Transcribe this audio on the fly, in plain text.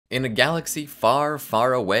In a galaxy far,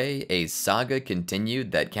 far away, a saga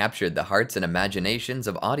continued that captured the hearts and imaginations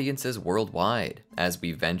of audiences worldwide. As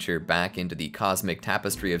we venture back into the cosmic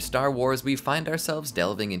tapestry of Star Wars, we find ourselves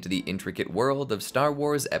delving into the intricate world of Star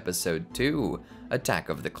Wars Episode II, Attack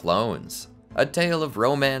of the Clones. A tale of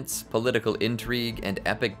romance, political intrigue, and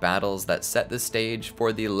epic battles that set the stage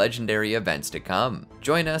for the legendary events to come.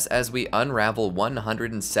 Join us as we unravel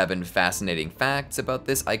 107 fascinating facts about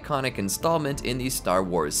this iconic installment in the Star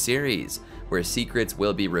Wars series, where secrets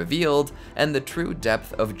will be revealed and the true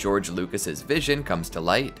depth of George Lucas's vision comes to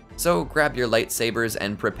light. So grab your lightsabers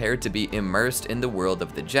and prepare to be immersed in the world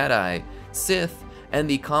of the Jedi, Sith, and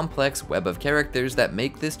the complex web of characters that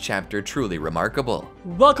make this chapter truly remarkable.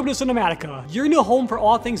 Welcome to Cinematica, your new home for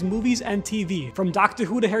all things movies and TV. From Doctor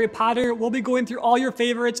Who to Harry Potter, we'll be going through all your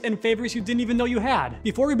favorites and favorites you didn't even know you had.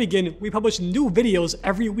 Before we begin, we publish new videos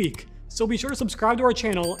every week, so be sure to subscribe to our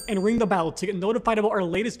channel and ring the bell to get notified about our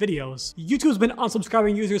latest videos. YouTube's been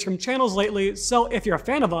unsubscribing users from channels lately, so if you're a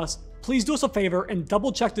fan of us, please do us a favor and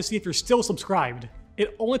double check to see if you're still subscribed.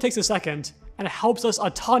 It only takes a second, and it helps us a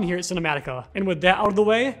ton here at Cinematica. And with that out of the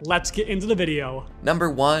way, let's get into the video. Number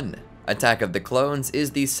 1. Attack of the Clones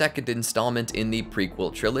is the second installment in the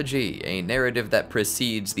prequel trilogy, a narrative that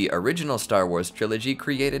precedes the original Star Wars trilogy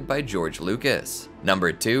created by George Lucas.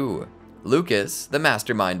 Number 2. Lucas, the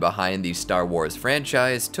mastermind behind the Star Wars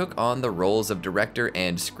franchise, took on the roles of director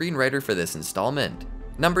and screenwriter for this installment.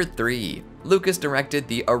 Number 3. Lucas directed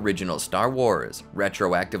the original Star Wars,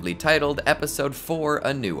 retroactively titled Episode 4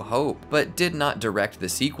 A New Hope, but did not direct the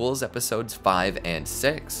sequels, Episodes 5 and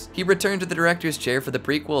 6. He returned to the director's chair for the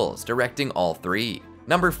prequels, directing all 3.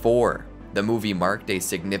 Number 4. The movie marked a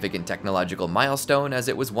significant technological milestone as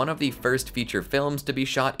it was one of the first feature films to be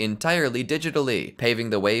shot entirely digitally, paving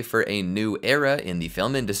the way for a new era in the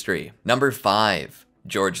film industry. Number 5.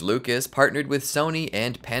 George Lucas partnered with Sony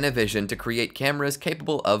and Panavision to create cameras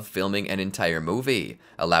capable of filming an entire movie,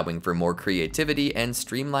 allowing for more creativity and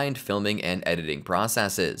streamlined filming and editing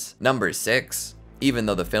processes. Number 6. Even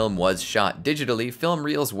though the film was shot digitally, film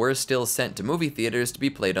reels were still sent to movie theaters to be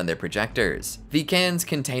played on their projectors. The cans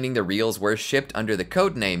containing the reels were shipped under the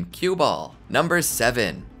codename Q-Ball. Number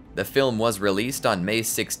 7. The film was released on May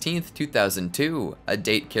 16, 2002, a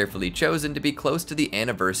date carefully chosen to be close to the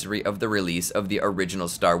anniversary of the release of the original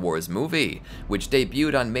Star Wars movie, which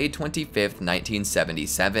debuted on May 25,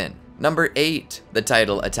 1977. Number 8. The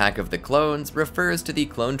title Attack of the Clones refers to the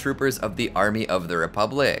clone troopers of the Army of the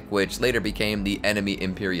Republic, which later became the enemy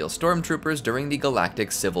Imperial Stormtroopers during the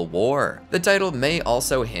Galactic Civil War. The title may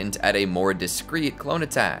also hint at a more discreet clone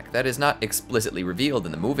attack that is not explicitly revealed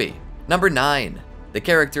in the movie. Number 9. The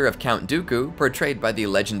character of Count Dooku, portrayed by the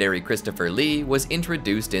legendary Christopher Lee, was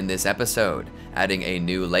introduced in this episode, adding a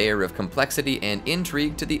new layer of complexity and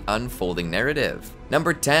intrigue to the unfolding narrative.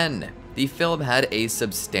 Number 10. The film had a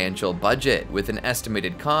substantial budget, with an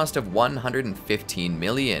estimated cost of $115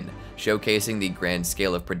 million, showcasing the grand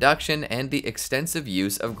scale of production and the extensive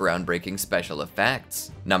use of groundbreaking special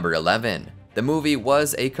effects. Number 11. The movie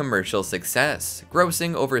was a commercial success,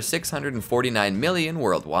 grossing over $649 million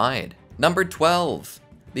worldwide. Number 12.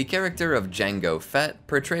 The character of Jango Fett,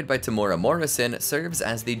 portrayed by Tamora Morrison, serves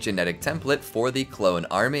as the genetic template for the clone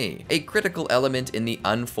army, a critical element in the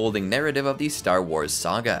unfolding narrative of the Star Wars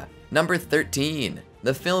saga. Number 13.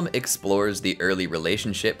 The film explores the early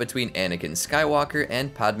relationship between Anakin Skywalker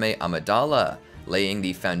and Padme Amidala, laying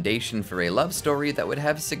the foundation for a love story that would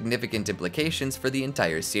have significant implications for the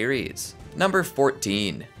entire series. Number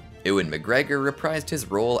 14. Ewan McGregor reprised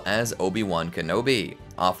his role as Obi-Wan Kenobi,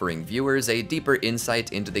 offering viewers a deeper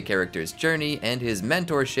insight into the character's journey and his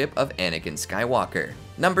mentorship of Anakin Skywalker.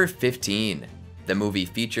 Number 15. The movie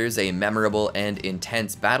features a memorable and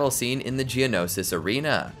intense battle scene in the Geonosis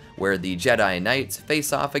Arena, where the Jedi Knights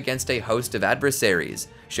face off against a host of adversaries,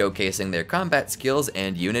 showcasing their combat skills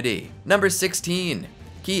and unity. Number 16.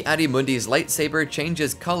 Ki-Adi-Mundi's lightsaber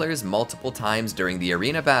changes colors multiple times during the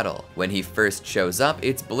arena battle. When he first shows up,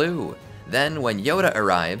 it's blue. Then when Yoda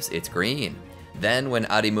arrives, it's green. Then when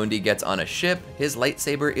Adi-Mundi gets on a ship, his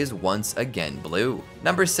lightsaber is once again blue.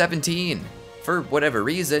 Number 17. For whatever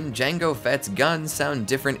reason, Jango Fett's guns sound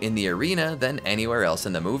different in the arena than anywhere else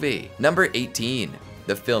in the movie. Number 18.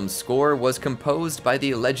 The film's score was composed by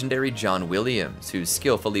the legendary John Williams, who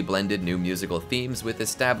skillfully blended new musical themes with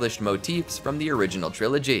established motifs from the original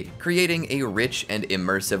trilogy, creating a rich and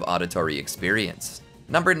immersive auditory experience.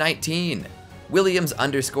 Number 19. Williams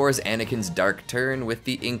underscores Anakin's dark turn with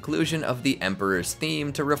the inclusion of the Emperor's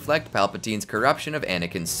theme to reflect Palpatine's corruption of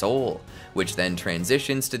Anakin's soul, which then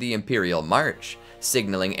transitions to the Imperial March,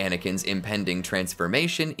 signaling Anakin's impending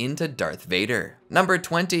transformation into Darth Vader. Number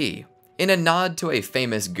 20. In a nod to a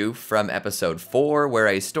famous goof from episode 4 where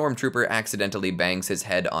a stormtrooper accidentally bangs his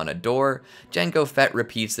head on a door, Jango Fett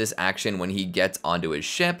repeats this action when he gets onto his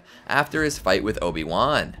ship after his fight with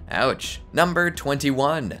Obi-Wan. Ouch. Number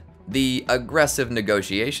 21. The aggressive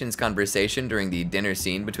negotiations conversation during the dinner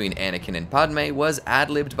scene between Anakin and Padme was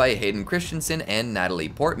ad-libbed by Hayden Christensen and Natalie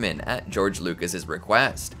Portman at George Lucas's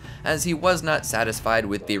request, as he was not satisfied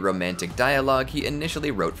with the romantic dialogue he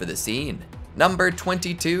initially wrote for the scene. Number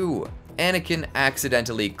 22. Anakin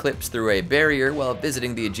accidentally clips through a barrier while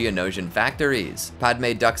visiting the Geonosian factories.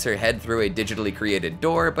 Padme ducks her head through a digitally created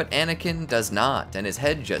door, but Anakin does not, and his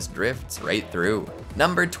head just drifts right through.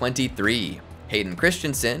 Number 23. Hayden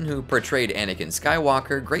Christensen, who portrayed Anakin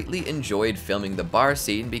Skywalker, greatly enjoyed filming the bar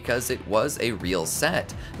scene because it was a real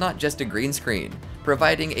set, not just a green screen,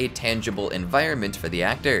 providing a tangible environment for the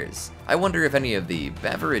actors. I wonder if any of the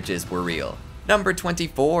beverages were real. Number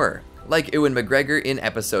 24. Like Ewan McGregor in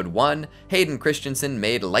episode 1, Hayden Christensen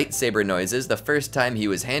made lightsaber noises the first time he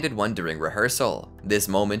was handed one during rehearsal. This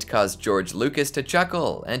moment caused George Lucas to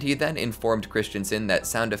chuckle, and he then informed Christensen that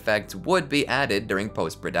sound effects would be added during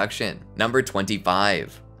post-production. Number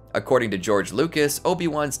 25. According to George Lucas,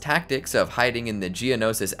 Obi-Wan's tactics of hiding in the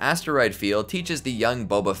Geonosis asteroid field teaches the young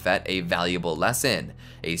Boba Fett a valuable lesson,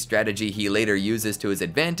 a strategy he later uses to his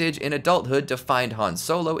advantage in adulthood to find Han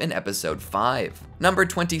Solo in episode 5. Number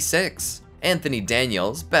 26. Anthony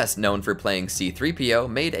Daniels, best known for playing C-3PO,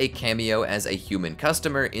 made a cameo as a human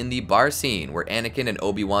customer in the bar scene where Anakin and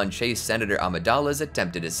Obi-Wan chase Senator Amidala's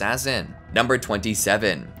attempted assassin. Number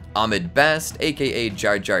 27. Ahmed Best, aka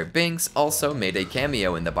Jar Jar Binks, also made a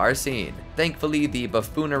cameo in the bar scene. Thankfully, the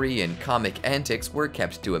buffoonery and comic antics were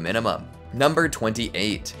kept to a minimum. Number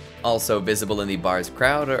 28. Also visible in the bar's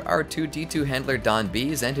crowd are R2-D2 handler Don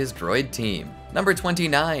Bees and his droid team. Number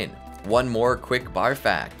 29. One more quick bar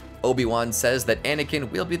fact. Obi-Wan says that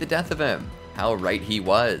Anakin will be the death of him. How right he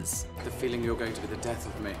was. The feeling you're going to be the death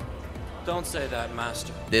of me. Don't say that,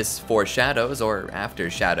 Master. This foreshadows, or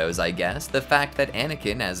aftershadows I guess, the fact that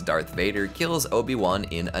Anakin as Darth Vader kills Obi-Wan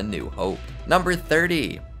in A New Hope. Number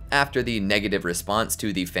 30. After the negative response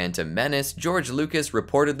to The Phantom Menace, George Lucas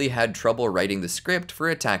reportedly had trouble writing the script for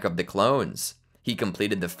Attack of the Clones. He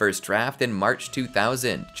completed the first draft in March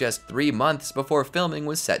 2000, just 3 months before filming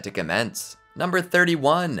was set to commence. Number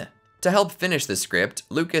 31. To help finish the script,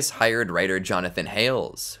 Lucas hired writer Jonathan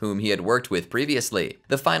Hales, whom he had worked with previously.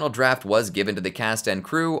 The final draft was given to the cast and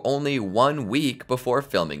crew only 1 week before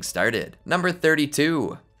filming started. Number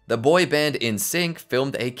 32. The boy band NSYNC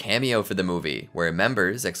filmed a cameo for the movie, where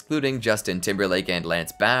members, excluding Justin Timberlake and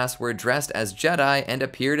Lance Bass, were dressed as Jedi and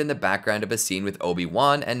appeared in the background of a scene with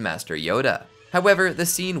Obi-Wan and Master Yoda. However, the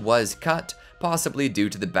scene was cut, possibly due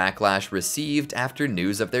to the backlash received after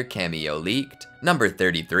news of their cameo leaked. Number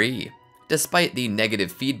 33. Despite the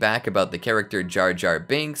negative feedback about the character Jar Jar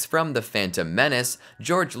Binks from The Phantom Menace,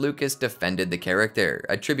 George Lucas defended the character,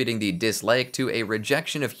 attributing the dislike to a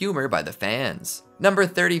rejection of humor by the fans. Number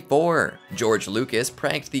 34. George Lucas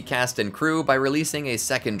pranked the cast and crew by releasing a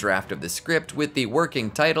second draft of the script with the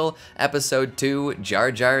working title, Episode 2,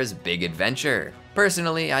 Jar Jar's Big Adventure.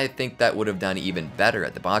 Personally, I think that would have done even better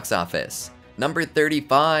at the box office. Number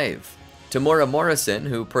 35. Temuera Morrison,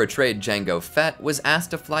 who portrayed Jango Fett, was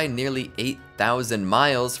asked to fly nearly 8,000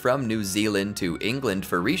 miles from New Zealand to England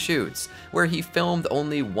for reshoots, where he filmed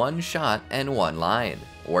only 1 shot and 1 line.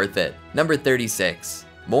 Worth it. Number 36.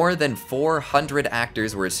 More than 400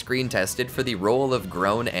 actors were screen tested for the role of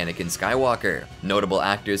grown Anakin Skywalker. Notable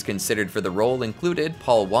actors considered for the role included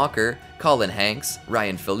Paul Walker, Colin Hanks,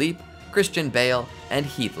 Ryan Philippe, Christian Bale, and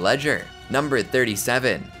Heath Ledger. Number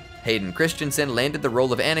 37. Hayden Christensen landed the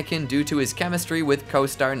role of Anakin due to his chemistry with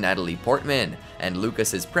co-star Natalie Portman, and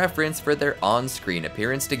Lucas's preference for their on-screen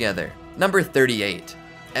appearance together. Number 38.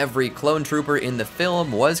 Every clone trooper in the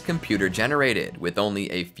film was computer generated, with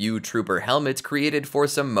only a few trooper helmets created for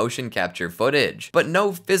some motion capture footage, but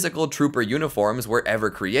no physical trooper uniforms were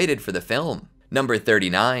ever created for the film. Number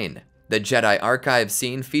 39. The Jedi Archive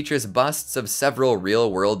scene features busts of several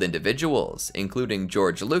real-world individuals, including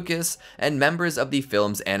George Lucas and members of the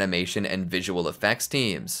film's animation and visual effects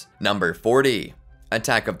teams. Number 40.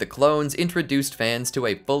 Attack of the Clones introduced fans to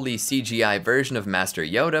a fully CGI version of Master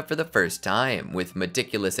Yoda for the first time, with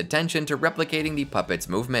meticulous attention to replicating the puppet's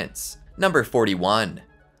movements. Number 41.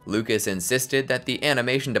 Lucas insisted that the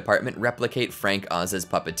animation department replicate Frank Oz's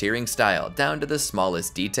puppeteering style down to the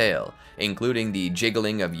smallest detail, including the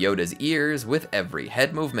jiggling of Yoda's ears with every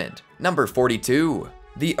head movement. Number 42.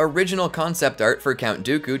 The original concept art for Count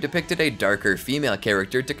Dooku depicted a darker female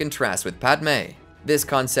character to contrast with Padme. This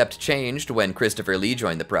concept changed when Christopher Lee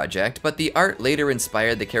joined the project, but the art later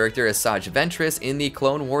inspired the character Asajj Ventress in the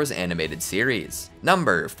Clone Wars animated series.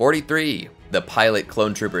 Number 43. The pilot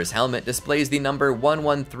clone trooper's helmet displays the number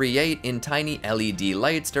 1138 in tiny LED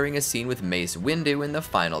lights during a scene with Mace Windu in the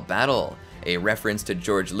final battle, a reference to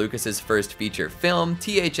George Lucas's first feature film,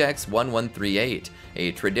 THX 1138,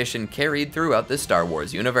 a tradition carried throughout the Star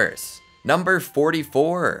Wars universe. Number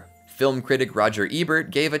 44. Film critic Roger Ebert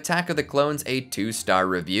gave Attack of the Clones a 2-star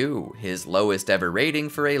review, his lowest ever rating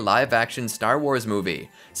for a live-action Star Wars movie,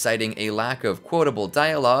 citing a lack of quotable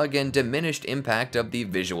dialogue and diminished impact of the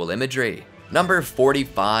visual imagery. Number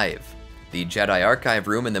 45. The Jedi Archive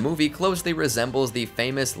Room in the movie closely resembles the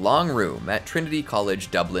famous Long Room at Trinity College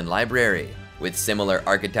Dublin Library, with similar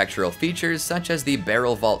architectural features such as the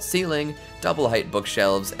barrel vault ceiling, double-height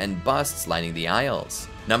bookshelves, and busts lining the aisles.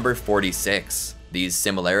 Number 46. These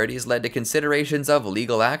similarities led to considerations of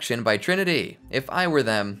legal action by Trinity. If I were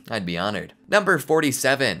them, I'd be honored. Number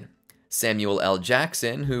 47. Samuel L.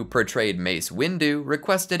 Jackson, who portrayed Mace Windu,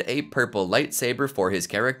 requested a purple lightsaber for his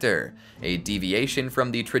character, a deviation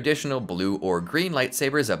from the traditional blue or green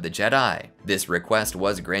lightsabers of the Jedi. This request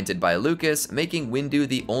was granted by Lucas, making Windu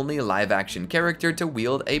the only live-action character to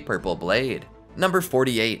wield a purple blade. Number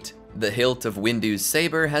 48. The hilt of Windu's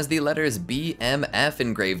saber has the letters BMF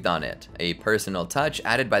engraved on it, a personal touch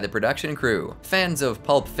added by the production crew. Fans of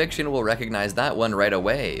Pulp Fiction will recognize that one right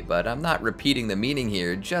away, but I'm not repeating the meaning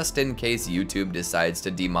here just in case YouTube decides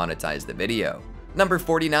to demonetize the video. Number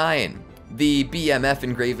 49. The BMF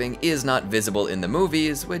engraving is not visible in the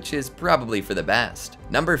movies, which is probably for the best.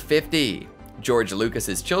 Number 50. George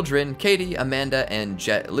Lucas's children, Katie, Amanda, and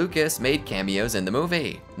Jet Lucas, made cameos in the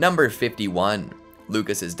movie. Number 51.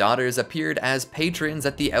 Lucas's daughters appeared as patrons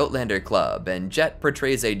at the Outlander Club, and Jet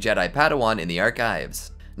portrays a Jedi Padawan in the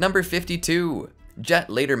archives. Number 52. Jet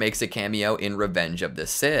later makes a cameo in Revenge of the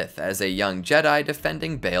Sith as a young Jedi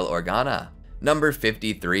defending Bail Organa. Number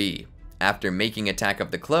 53. After making Attack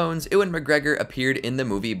of the Clones, Ewan McGregor appeared in the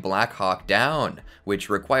movie Black Hawk Down,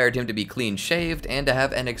 which required him to be clean-shaved and to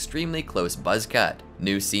have an extremely close buzz cut.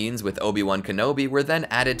 New scenes with Obi-Wan Kenobi were then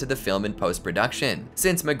added to the film in post-production.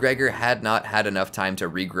 Since McGregor had not had enough time to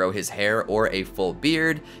regrow his hair or a full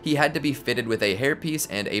beard, he had to be fitted with a hairpiece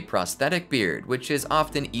and a prosthetic beard, which is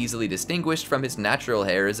often easily distinguished from his natural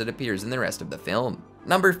hair as it appears in the rest of the film.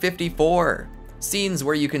 Number 54. Scenes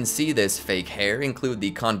where you can see this fake hair include the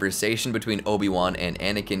conversation between Obi-Wan and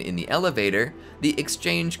Anakin in the elevator, the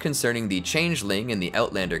exchange concerning the Changeling in the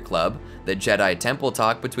Outlander Club, the Jedi Temple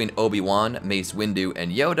talk between Obi-Wan, Mace Windu,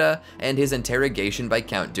 and Yoda, and his interrogation by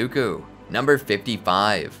Count Dooku. Number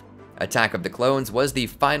 55. Attack of the Clones was the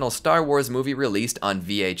final Star Wars movie released on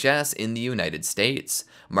VHS in the United States,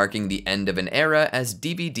 marking the end of an era as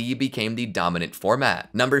DVD became the dominant format.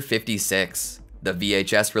 Number 56. The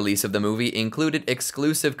VHS release of the movie included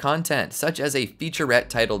exclusive content, such as a featurette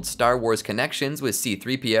titled Star Wars Connections with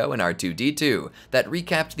C-3PO and R2-D2, that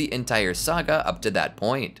recapped the entire saga up to that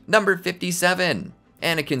point. Number 57.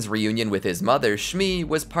 Anakin's reunion with his mother, Shmi,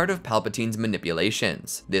 was part of Palpatine's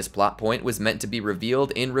manipulations. This plot point was meant to be revealed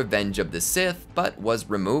in Revenge of the Sith, but was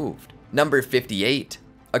removed. Number 58.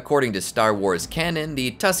 According to Star Wars canon,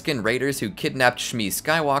 the Tusken Raiders who kidnapped Shmi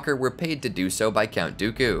Skywalker were paid to do so by Count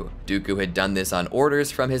Dooku. Dooku had done this on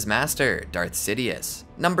orders from his master, Darth Sidious.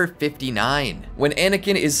 Number 59. When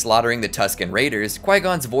Anakin is slaughtering the Tusken Raiders,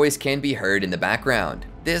 Qui-Gon's voice can be heard in the background.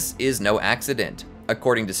 This is no accident.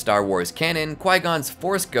 According to Star Wars canon, Qui-Gon's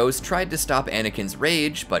Force Ghost tried to stop Anakin's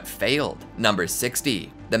rage, but failed. Number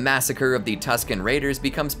 60. The massacre of the Tusken Raiders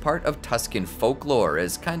becomes part of Tusken folklore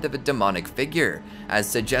as kind of a demonic figure, as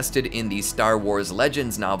suggested in the Star Wars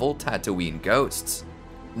Legends novel Tatooine Ghosts.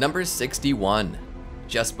 Number 61.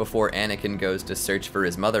 Just before Anakin goes to search for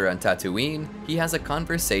his mother on Tatooine, he has a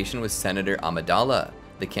conversation with Senator Amidala.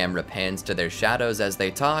 The camera pans to their shadows as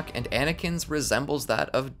they talk, and Anakin's resembles that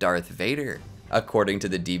of Darth Vader. According to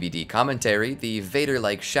the DVD commentary, the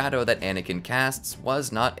Vader-like shadow that Anakin casts was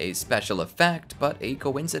not a special effect, but a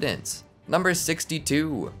coincidence. Number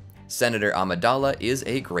 62. Senator Amidala is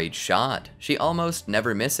a great shot. She almost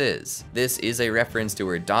never misses. This is a reference to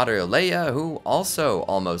her daughter Leia, who also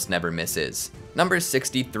almost never misses. Number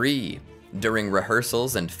 63. During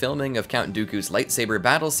rehearsals and filming of Count Dooku's lightsaber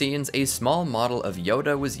battle scenes, a small model of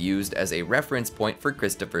Yoda was used as a reference point for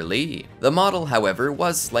Christopher Lee. The model, however,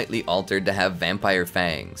 was slightly altered to have vampire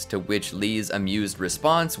fangs, to which Lee's amused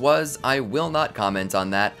response was, "I will not comment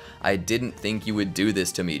on that. I didn't think you would do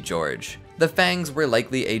this to me, George." The fangs were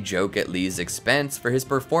likely a joke at Lee's expense for his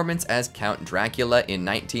performance as Count Dracula in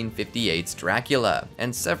 1958's Dracula,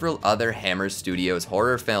 and several other Hammer Studios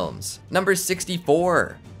horror films. Number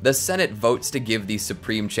 64. The Senate votes to give the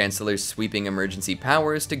Supreme Chancellor sweeping emergency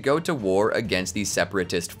powers to go to war against the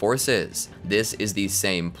separatist forces. This is the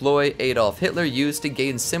same ploy Adolf Hitler used to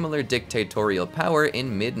gain similar dictatorial power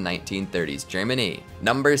in mid-1930s Germany.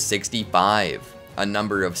 Number 65. A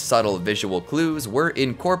number of subtle visual clues were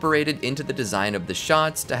incorporated into the design of the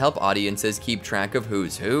shots to help audiences keep track of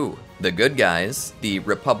who's who. The good guys, the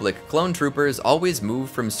Republic clone troopers, always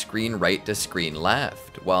moved from screen right to screen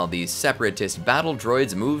left, while the separatist battle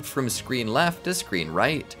droids moved from screen left to screen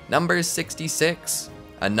right. Number 66.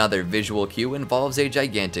 Another visual cue involves a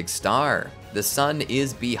gigantic star. The sun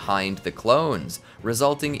is behind the clones,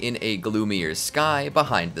 resulting in a gloomier sky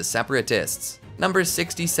behind the separatists. Number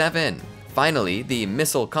 67. Finally, the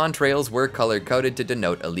missile contrails were color-coded to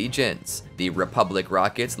denote allegiance. The Republic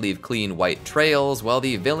rockets leave clean white trails, while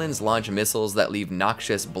the villains launch missiles that leave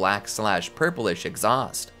noxious black/purplish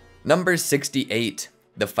exhaust. Number 68.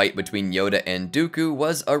 The fight between Yoda and Dooku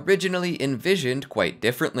was originally envisioned quite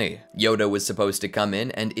differently. Yoda was supposed to come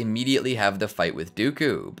in and immediately have the fight with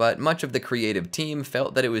Dooku, but much of the creative team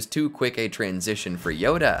felt that it was too quick a transition for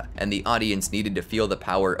Yoda, and the audience needed to feel the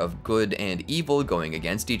power of good and evil going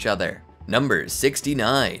against each other. Number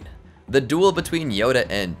 69. The duel between Yoda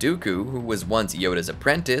and Dooku, who was once Yoda's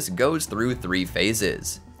apprentice, goes through 3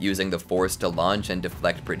 phases: using the Force to launch and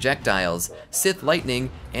deflect projectiles, Sith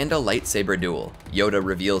lightning, and a lightsaber duel. Yoda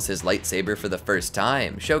reveals his lightsaber for the first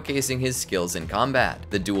time, showcasing his skills in combat.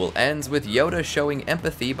 The duel ends with Yoda showing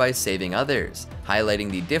empathy by saving others,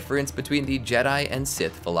 highlighting the difference between the Jedi and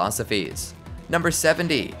Sith philosophies. Number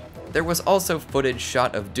 70. There was also footage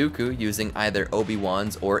shot of Dooku using either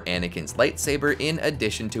Obi-Wan's or Anakin's lightsaber in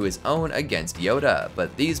addition to his own against Yoda,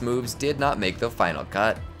 but these moves did not make the final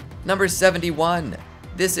cut. Number 71.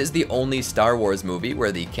 This is the only Star Wars movie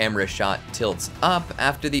where the camera shot tilts up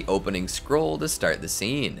after the opening scroll to start the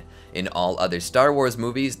scene. In all other Star Wars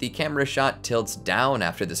movies, the camera shot tilts down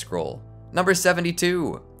after the scroll. Number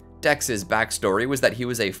 72. Dex's backstory was that he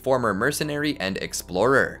was a former mercenary and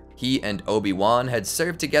explorer. He and Obi-Wan had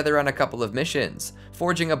served together on a couple of missions,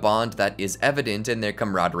 forging a bond that is evident in their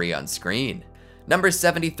camaraderie on screen. Number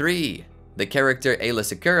 73. The character Aayla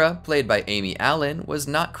Secura, played by Amy Allen, was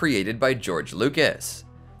not created by George Lucas.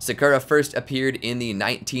 Secura first appeared in the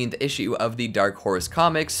 19th issue of the Dark Horse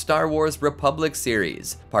Comics Star Wars Republic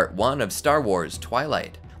series, Part 1 of Star Wars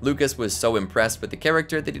Twilight. Lucas was so impressed with the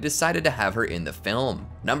character that he decided to have her in the film.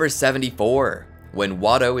 Number 74. When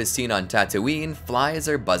Watto is seen on Tatooine, flies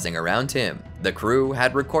are buzzing around him. The crew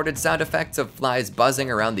had recorded sound effects of flies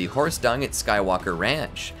buzzing around the horse dung at Skywalker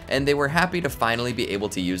Ranch, and they were happy to finally be able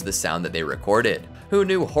to use the sound that they recorded. Who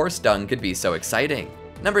knew horse dung could be so exciting?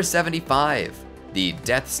 Number 75. The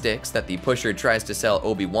death sticks that the pusher tries to sell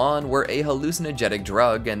Obi-Wan were a hallucinogenic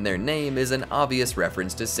drug, and their name is an obvious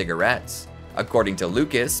reference to cigarettes. According to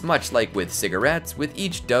Lucas, much like with cigarettes, with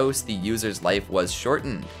each dose the user's life was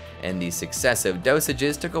shortened, and the successive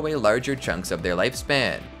dosages took away larger chunks of their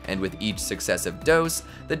lifespan, and with each successive dose,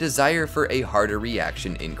 the desire for a harder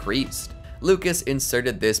reaction increased. Lucas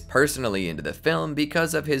inserted this personally into the film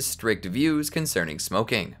because of his strict views concerning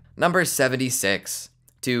smoking. Number 76.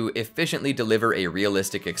 To efficiently deliver a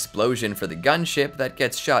realistic explosion for the gunship that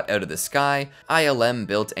gets shot out of the sky, ILM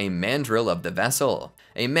built a mandrill of the vessel.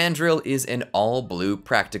 A mandrill is an all-blue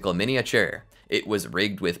practical miniature. It was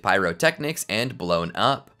rigged with pyrotechnics and blown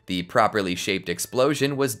up. The properly shaped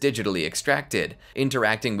explosion was digitally extracted,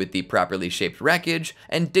 interacting with the properly shaped wreckage,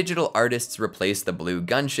 and digital artists replaced the blue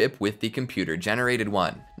gunship with the computer-generated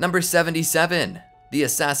one. Number 77. The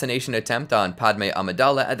assassination attempt on Padme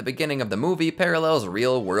Amidala at the beginning of the movie parallels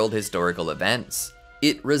real-world historical events.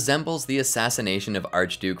 It resembles the assassination of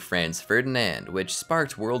Archduke Franz Ferdinand, which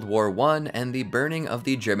sparked World War I and the burning of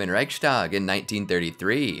the German Reichstag in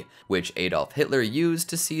 1933, which Adolf Hitler used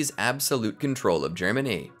to seize absolute control of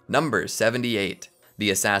Germany. Number 78. The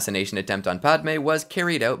assassination attempt on Padme was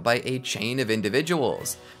carried out by a chain of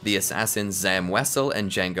individuals, the assassins Zam Wessel and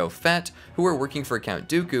Jango Fett, who were working for Count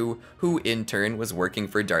Dooku, who in turn was working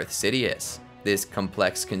for Darth Sidious. This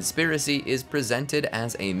complex conspiracy is presented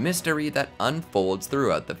as a mystery that unfolds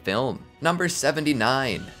throughout the film. Number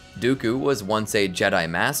 79. Dooku was once a Jedi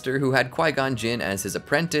Master who had Qui-Gon Jinn as his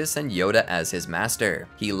apprentice and Yoda as his master.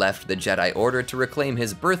 He left the Jedi Order to reclaim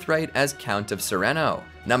his birthright as Count of Sereno.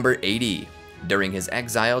 Number 80. During his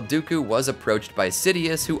exile, Dooku was approached by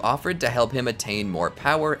Sidious, who offered to help him attain more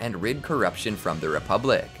power and rid corruption from the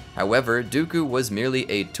Republic. However, Dooku was merely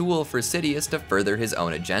a tool for Sidious to further his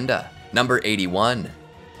own agenda. Number 81.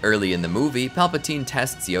 Early in the movie, Palpatine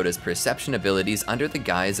tests Yoda's perception abilities under the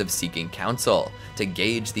guise of seeking counsel, to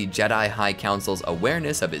gauge the Jedi High Council's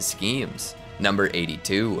awareness of his schemes. Number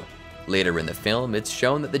 82. Later in the film, it's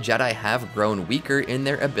shown that the Jedi have grown weaker in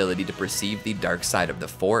their ability to perceive the dark side of the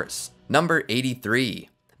Force. Number 83.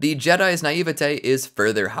 The Jedi's naivete is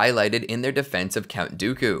further highlighted in their defense of Count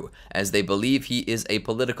Dooku, as they believe he is a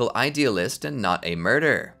political idealist and not a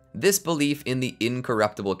murderer. This belief in the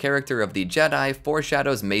incorruptible character of the Jedi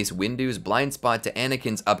foreshadows Mace Windu's blind spot to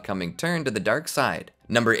Anakin's upcoming turn to the dark side.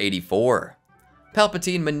 Number 84.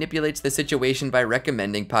 Palpatine manipulates the situation by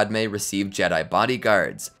recommending Padme receive Jedi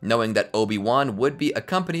bodyguards, knowing that Obi-Wan would be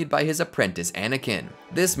accompanied by his apprentice Anakin.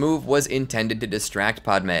 This move was intended to distract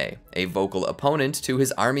Padme, a vocal opponent to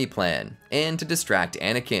his army plan, and to distract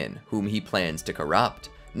Anakin, whom he plans to corrupt.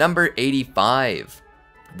 Number 85.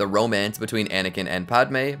 The romance between Anakin and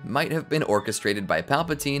Padme might have been orchestrated by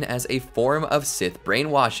Palpatine as a form of Sith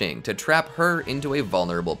brainwashing to trap her into a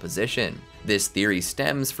vulnerable position. This theory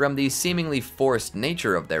stems from the seemingly forced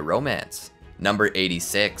nature of their romance. Number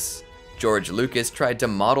 86. George Lucas tried to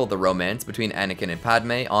model the romance between Anakin and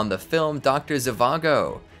Padme on the film Dr.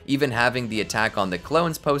 Zhivago, even having the Attack on the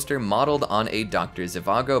Clones poster modeled on a Dr.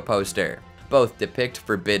 Zhivago poster. Both depict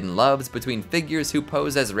forbidden loves between figures who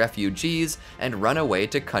pose as refugees and run away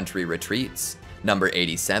to country retreats. Number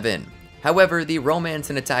 87. However, the romance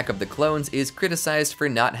in Attack of the Clones is criticized for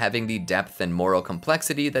not having the depth and moral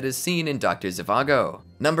complexity that is seen in Dr. Zhivago.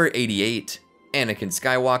 Number 88. Anakin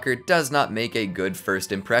Skywalker does not make a good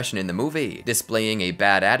first impression in the movie, displaying a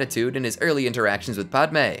bad attitude in his early interactions with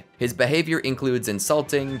Padme. His behavior includes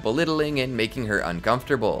insulting, belittling, and making her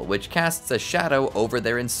uncomfortable, which casts a shadow over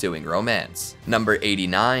their ensuing romance. Number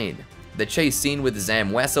 89. The chase scene with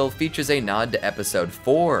Zam Wesell features a nod to Episode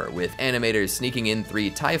 4, with animators sneaking in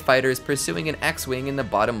 3 TIE fighters pursuing an X-Wing in the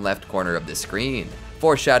bottom left corner of the screen,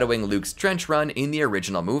 foreshadowing Luke's trench run in the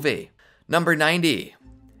original movie. Number 90.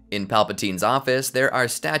 In Palpatine's office, there are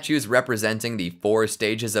statues representing the 4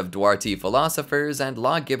 stages of Dwarti philosophers and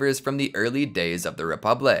lawgivers from the early days of the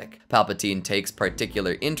Republic. Palpatine takes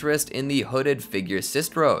particular interest in the hooded figure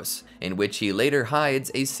Sistros, in which he later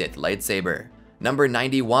hides a Sith lightsaber. Number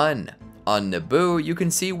 91. On Naboo, you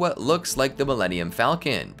can see what looks like the Millennium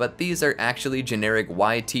Falcon, but these are actually generic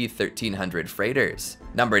YT-1300 freighters.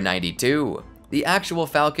 Number 92. The actual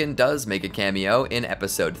Falcon does make a cameo in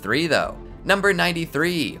Episode 3 though. Number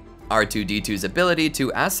 93. R2-D2's ability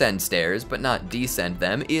to ascend stairs but not descend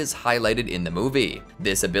them is highlighted in the movie.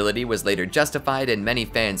 This ability was later justified in many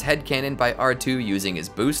fans' headcanon by R2 using his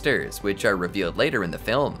boosters, which are revealed later in the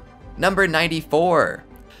film. Number 94.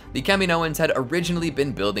 The Kaminoans had originally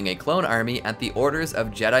been building a clone army at the orders of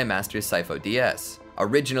Jedi Master Sifo Dyas.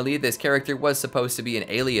 Originally, this character was supposed to be an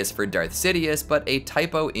alias for Darth Sidious, but a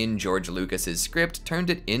typo in George Lucas's script turned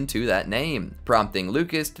it into that name, prompting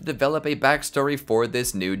Lucas to develop a backstory for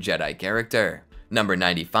this new Jedi character. Number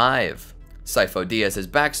 95. Sifo Dyas's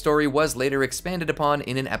backstory was later expanded upon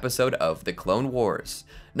in an episode of The Clone Wars.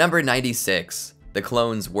 Number 96. The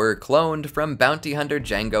clones were cloned from bounty hunter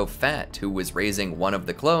Jango Fett, who was raising one of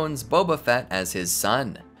the clones, Boba Fett, as his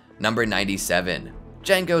son. Number 97.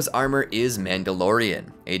 Jango's armor is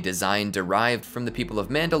Mandalorian, a design derived from the people of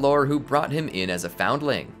Mandalore who brought him in as a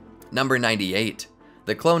foundling. Number 98.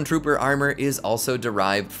 The clone trooper armor is also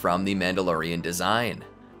derived from the Mandalorian design.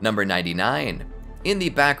 Number 99. In the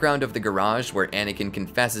background of the garage where Anakin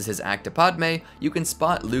confesses his act to Padme, you can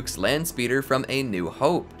spot Luke's landspeeder from A New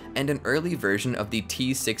Hope, and an early version of the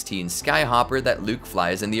T-16 Skyhopper that Luke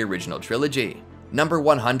flies in the original trilogy. Number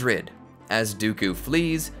 100. As Dooku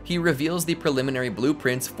flees, he reveals the preliminary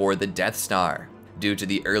blueprints for the Death Star. Due to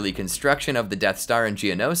the early construction of the Death Star in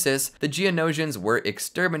Geonosis, the Geonosians were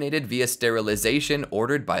exterminated via sterilization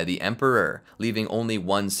ordered by the Emperor, leaving only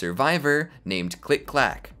one survivor named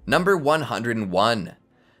Click-Clack. Number 101.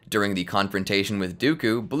 During the confrontation with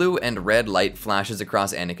Dooku, blue and red light flashes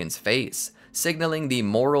across Anakin's face, signaling the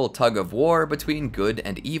moral tug-of-war between good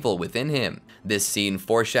and evil within him. This scene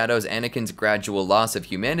foreshadows Anakin's gradual loss of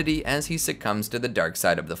humanity as he succumbs to the dark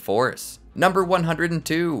side of the Force. Number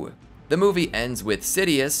 102. The movie ends with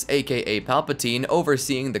Sidious, aka Palpatine,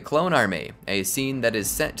 overseeing the clone army, a scene that is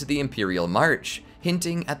set to the Imperial March,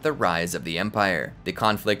 hinting at the rise of the Empire. The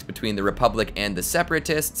conflict between the Republic and the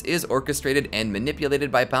Separatists is orchestrated and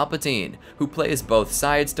manipulated by Palpatine, who plays both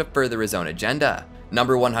sides to further his own agenda.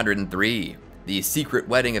 Number 103. The secret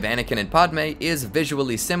wedding of Anakin and Padme is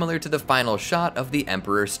visually similar to the final shot of The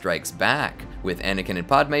Emperor Strikes Back, with Anakin and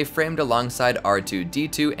Padme framed alongside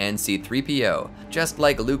R2-D2 and C-3PO, just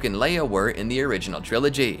like Luke and Leia were in the original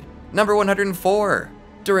trilogy. Number 104.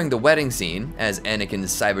 During the wedding scene, as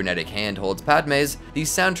Anakin's cybernetic hand holds Padme's, the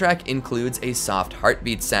soundtrack includes a soft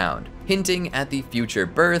heartbeat sound, hinting at the future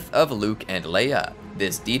birth of Luke and Leia.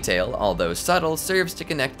 This detail, although subtle, serves to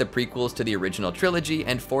connect the prequels to the original trilogy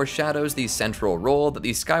and foreshadows the central role that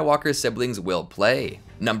the Skywalker siblings will play.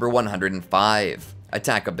 Number 105.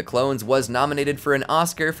 Attack of the Clones was nominated for an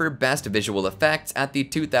Oscar for Best Visual Effects at the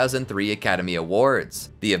 2003 Academy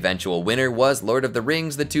Awards. The eventual winner was Lord of the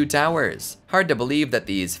Rings: The Two Towers. Hard to believe that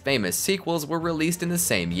these famous sequels were released in the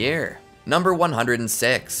same year. Number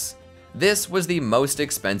 106. This was the most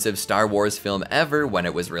expensive Star Wars film ever when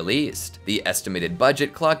it was released. The estimated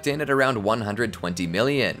budget clocked in at around $120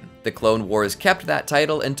 million. The Clone Wars kept that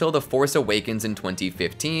title until The Force Awakens in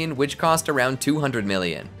 2015, which cost around $200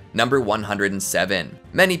 million. Number 107.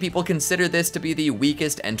 Many people consider this to be the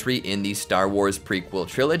weakest entry in the Star Wars prequel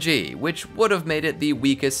trilogy, which would have made it the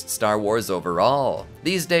weakest Star Wars overall.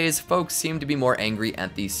 These days, folks seem to be more angry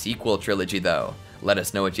at the sequel trilogy though. Let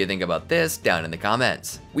us know what you think about this down in the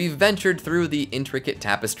comments. We've ventured through the intricate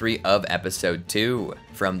tapestry of Episode 2.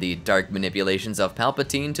 From the dark manipulations of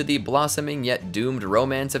Palpatine to the blossoming yet doomed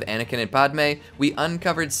romance of Anakin and Padme, we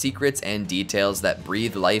uncovered secrets and details that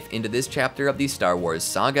breathe life into this chapter of the Star Wars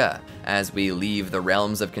saga. As we leave the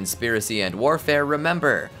realms of conspiracy and warfare,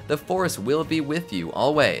 remember, the Force will be with you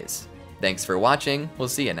always. Thanks for watching, we'll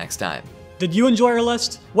see you next time. Did you enjoy our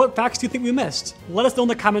list? What facts do you think we missed? Let us know in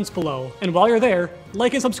the comments below. And while you're there,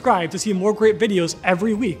 like and subscribe to see more great videos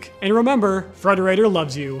every week. And remember, Frederator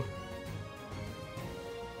loves you.